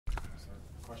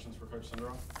questions for Coach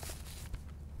Senderoff.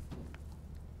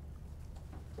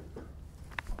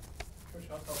 Coach,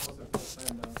 how tough was it to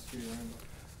send Scooty Randall?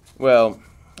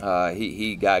 Well,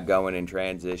 he got going in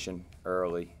transition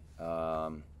early.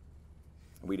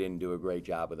 We didn't do a great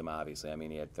job with him, obviously. I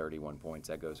mean, he had 31 points.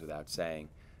 That goes without saying.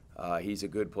 He's a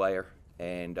good player,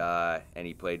 and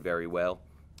he played very well.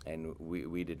 And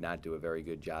we did not do a very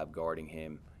good job guarding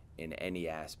him in any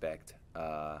aspect.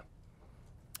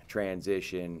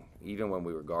 Transition, even when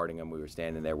we were guarding him, we were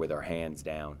standing there with our hands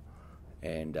down,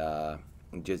 and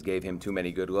just gave him too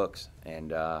many good looks.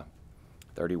 And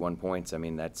 31 points, I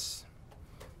mean, that's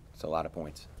a lot of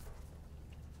points.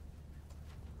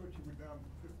 Coach, you were down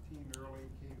 15 early,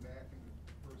 came back in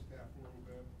the first half a little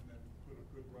bit, and then put a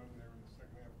good run there in the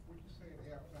second half. What did you say at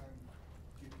halftime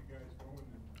to get you guys going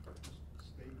and just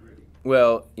stay ready?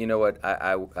 Well, you know what,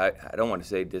 I don't want to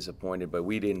say disappointed, but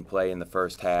we didn't play in the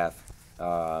first half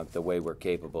the way we're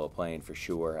capable of playing, for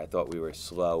sure. I thought we were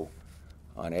slow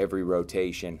on every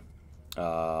rotation.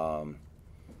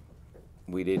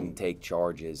 We didn't take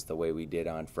charges the way we did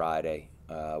on Friday.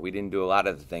 We didn't do a lot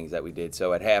of the things that we did.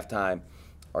 So at halftime,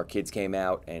 our kids came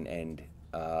out and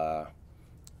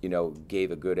you know,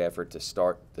 gave a good effort to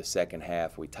start the second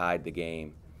half. We tied the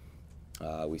game.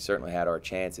 We certainly had our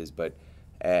chances, but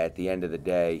at the end of the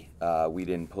day, we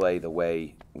didn't play the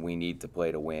way we need to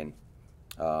play to win.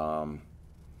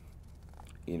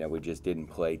 You know, we just didn't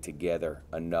play together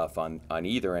enough on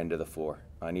either end of the floor.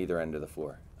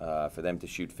 For them to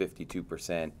shoot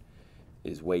 52%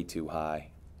 is way too high.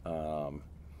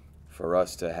 For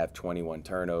us to have 21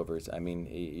 turnovers, I mean,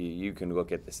 you can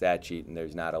look at the stat sheet and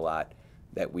there's not a lot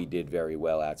that we did very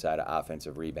well outside of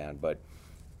offensive rebound, but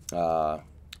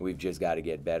we've just got to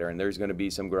get better, and there's going to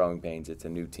be some growing pains. It's a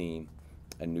new team,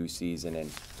 a new season,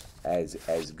 and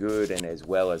as good and as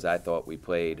well as I thought we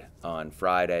played on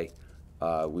Friday,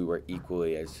 we were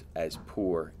equally as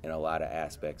poor in a lot of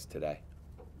aspects today.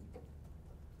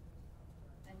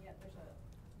 And yet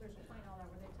there's a point on that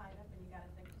where they tied up, and you got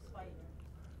to think, despite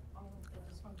all of the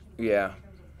dysfunction Yeah. in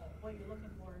terms of what you're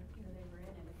looking for, you know, they were in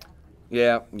it at that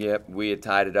point. Yeah, we had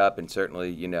tied it up, and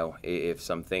certainly, you know, if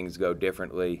some things go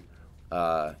differently,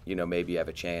 you know, maybe you have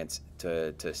a chance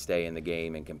to stay in the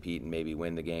game and compete and maybe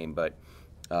win the game. But,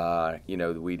 you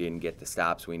know, we didn't get the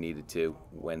stops we needed to.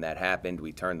 When that happened,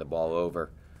 we turned the ball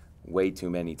over way too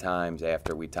many times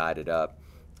after we tied it up.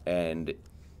 And,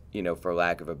 you know, for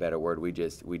lack of a better word,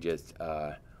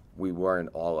 we weren't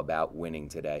all about winning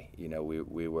today. You know,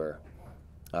 we were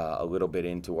a little bit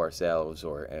into ourselves,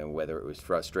 and whether it was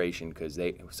frustration because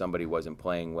somebody wasn't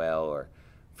playing well, or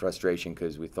frustration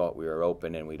because we thought we were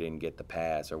open and we didn't get the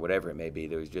pass, or whatever it may be.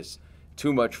 There was just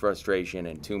too much frustration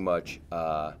and too much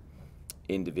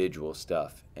individual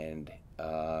stuff, and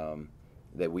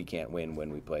that we can't win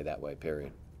when we play that way,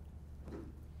 period.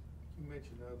 You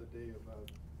mentioned the other day about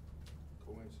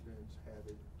coincidence,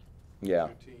 habit, Yeah.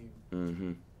 your team.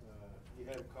 Mm-hmm. You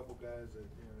had a couple guys that,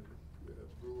 you know,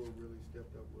 Brewer really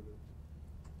stepped up with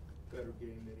a better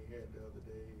game than he had the other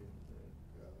day,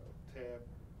 and Tab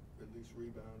at least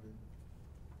rebounded.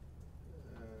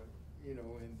 You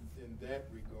know, in that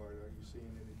regard, are you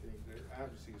seeing anything?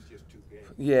 Obviously, it's just 2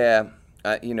 games. Yeah,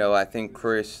 you know, I think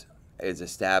Chris is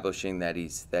establishing that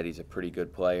he's a pretty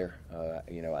good player.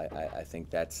 You know, I think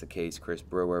that's the case, Chris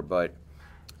Brewer. But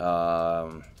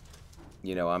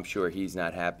you know, I'm sure he's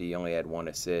not happy. He only had 1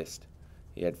 assist.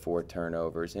 He had 4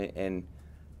 turnovers, and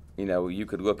you know, you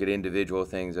could look at individual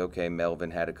things. Okay, Melvin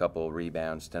had a couple of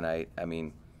rebounds tonight. I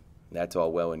mean, that's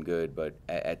all well and good, but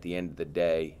at the end of the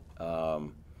day,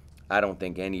 I don't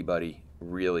think anybody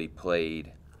really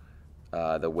played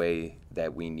the way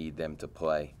that we need them to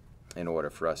play in order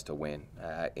for us to win.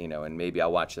 You know, and maybe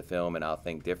I'll watch the film and I'll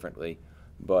think differently,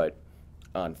 but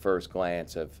on first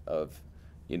glance of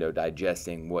you know,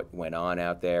 digesting what went on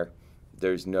out there,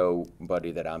 there's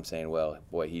nobody that I'm saying, well,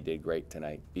 boy, he did great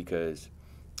tonight, because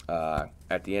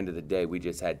at the end of the day, we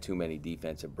just had too many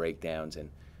defensive breakdowns and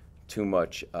too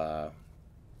much,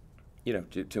 you know,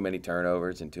 too many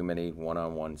turnovers and too many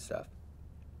one-on-one stuff.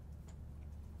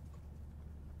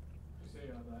 You say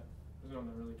that there's no one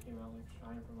that really came out like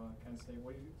shine from Kent State.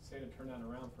 What do you say to turn that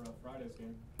around for Friday's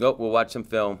game? Nope, we'll watch some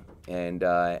film and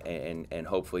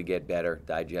hopefully get better,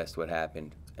 digest what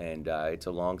happened. And it's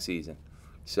a long season,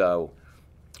 so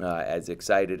as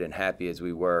excited and happy as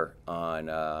we were on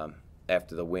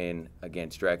after the win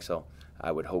against Drexel,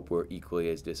 I would hope we're equally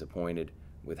as disappointed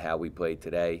with how we played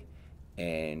today.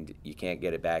 And you can't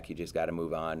get it back. You just got to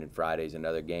move on. And Friday's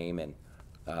another game, and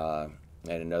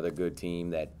another good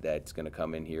team that's going to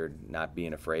come in here not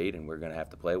being afraid, and we're going to have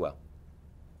to play well.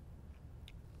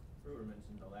 Brewer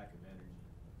mentioned the lack of energy.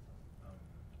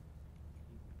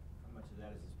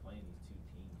 bad as is playing these two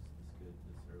teams this good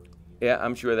this early in the year? Yeah,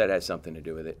 I'm sure that has something to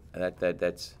do with it.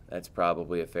 That's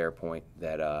probably a fair point.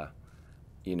 That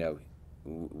you know,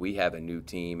 we have a new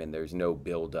team and there's no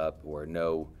build up or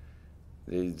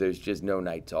there's just no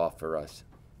nights off for us.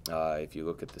 If you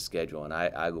look at the schedule, and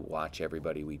I watch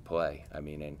everybody we play. I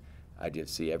mean, and I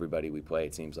just see everybody we play.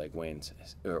 It seems like wins,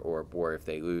 or if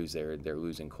they lose, they're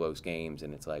losing close games,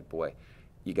 and it's like, boy,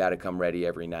 you got to come ready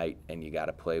every night, and you got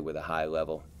to play with a high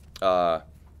level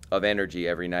of energy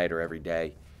every night or every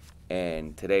day.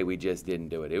 And today we just didn't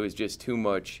do it. It was just too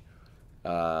much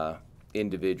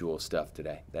individual stuff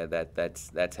today.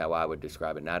 That's how I would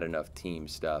describe it. Not enough team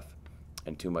stuff,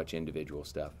 and too much individual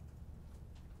stuff.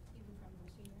 Even from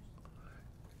the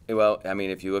seniors? Well, I mean,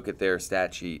 if you look at their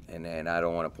stat sheet, and I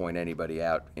don't want to point anybody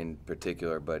out in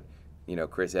particular, but, you know,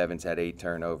 Chris Evans had 8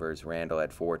 turnovers, Randall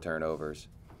had 4 turnovers.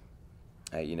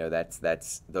 You know,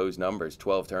 that's those numbers,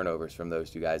 12 turnovers from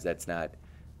those two guys. That's not.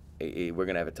 We're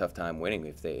going to have a tough time winning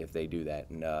if they do that.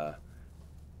 And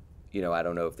you know, I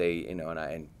don't know if they, you know,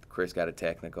 and Chris got a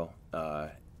technical,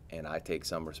 and I take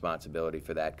some responsibility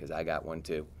for that because I got one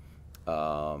too.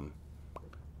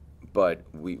 But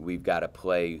we've got to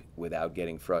play without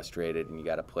getting frustrated, and you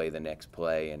got to play the next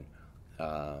play,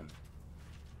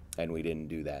 and we didn't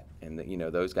do that. And you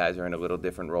know, those guys are in a little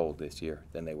different role this year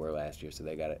than they were last year, so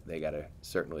they got to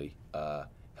certainly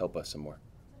help us some more.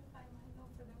 Is it a fine line though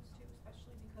for those two,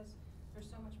 especially because there's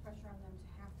so much pressure on them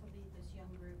to have to lead this young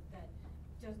group? That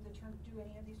do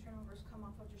any of these turnovers come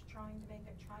off of just trying to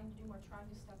do more, trying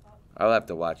to step up? I'll have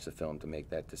to watch the film to make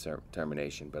that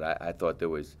determination, but I thought there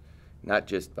was, not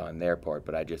just on their part,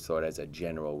 but I just thought as a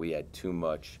general we had too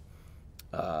much.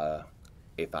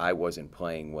 If I wasn't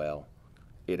playing well,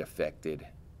 it affected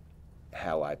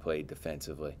how I played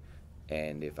defensively.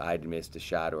 And if I'd missed a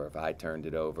shot, or if I turned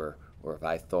it over, or if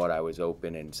I thought I was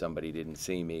open and somebody didn't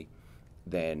see me,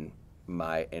 then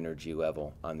my energy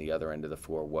level on the other end of the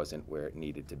floor wasn't where it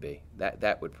needed to be.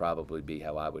 That would probably be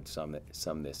how I would sum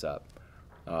this up.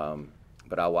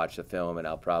 But I'll watch the film, and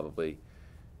I'll probably,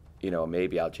 you know,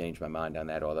 maybe I'll change my mind on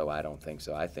that, although I don't think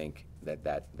so. I think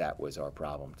that was our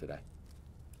problem today.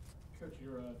 Coach,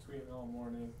 you were tweeting all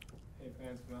morning, hey,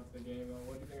 fans come out to the game.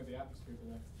 What do you think of the atmosphere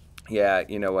today? Yeah,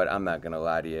 you know what, I'm not going to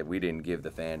lie to you. We didn't give the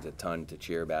fans a ton to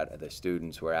cheer about. The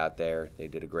students were out there. They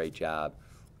did a great job.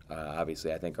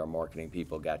 Obviously, I think our marketing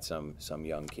people got some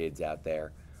young kids out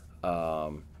there.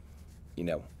 You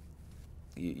know,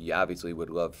 you obviously would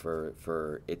love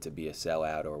for it to be a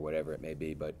sellout or whatever it may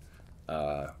be, but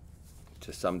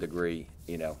to some degree,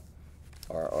 you know,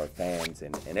 our fans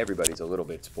and everybody's a little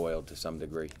bit spoiled to some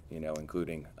degree, you know,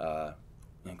 including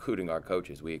our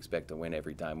coaches. We expect to win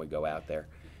every time we go out there.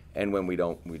 And when we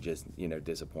don't, we just, you know,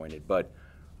 disappointed. But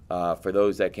for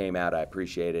those that came out, I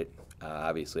appreciate it.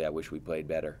 Obviously, I wish we played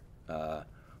better.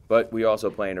 But we also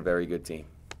play in a very good team.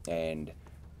 And,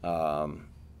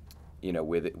 you know,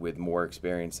 with more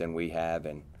experience than we have.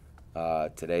 And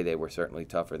today they were certainly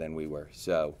tougher than we were.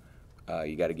 So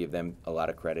you got to give them a lot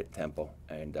of credit, Temple,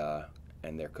 and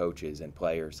their coaches and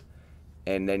players.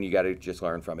 And then you got to just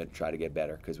learn from it and try to get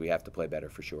better, because we have to play better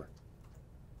for sure.